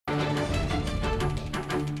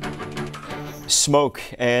Smoke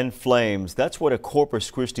and flames. That's what a Corpus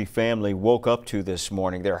Christi family woke up to this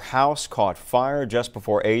morning. Their house caught fire just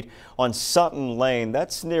before 8 on Sutton Lane.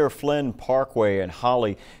 That's near Flynn Parkway and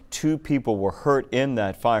Holly. 2 people were hurt in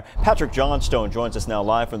that fire. Patrick Johnstone joins us now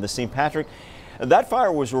live from the scene. Patrick, that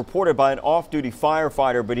fire was reported by an off-duty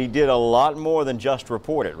firefighter, but he did a lot more than just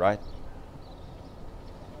report it, right?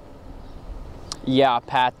 Yeah,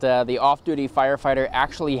 Pat, the off-duty firefighter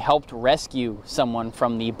actually helped rescue someone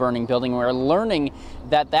from the burning building. We're learning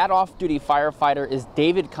that off-duty firefighter is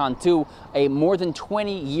David Cantu, a more than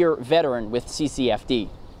 20-year veteran with CCFD.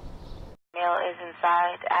 Male is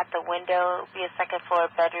inside at the window. It'll be a second-floor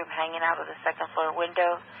bedroom hanging out of the second-floor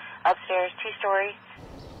window. Upstairs, 2-story.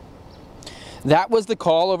 That was the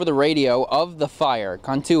call over the radio of the fire.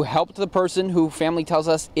 Cantu helped the person, who family tells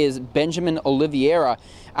us is Benjamin Oliveira,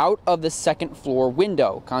 out of the second-floor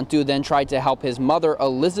window. Cantu then tried to help his mother,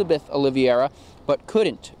 Elizabeth Oliveira, but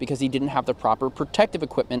couldn't because he didn't have the proper protective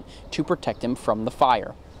equipment to protect him from the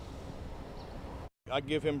fire. I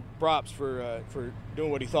give him props for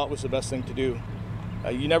doing what he thought was the best thing to do.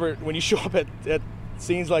 When you show up at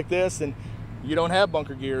scenes like this and you don't have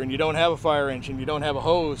bunker gear and you don't have a fire engine, you don't have a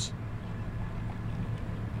hose,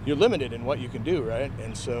 you're limited in what you can do, right?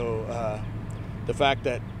 And so the fact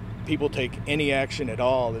that people take any action at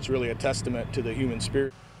all is really a testament to the human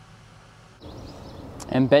spirit.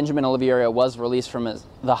 And Benjamin Oliveira was released from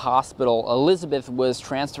the hospital. Elizabeth was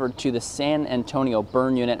transferred to the San Antonio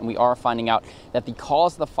burn unit, and we are finding out that the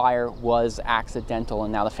cause of the fire was accidental.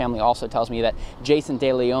 And now the family also tells me that Jason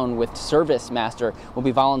De Leon with Service Master will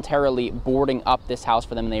be voluntarily boarding up this house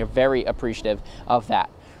for them, and they are very appreciative of that.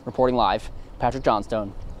 Reporting live, Patrick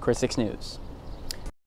Johnstone, Chris 6 News.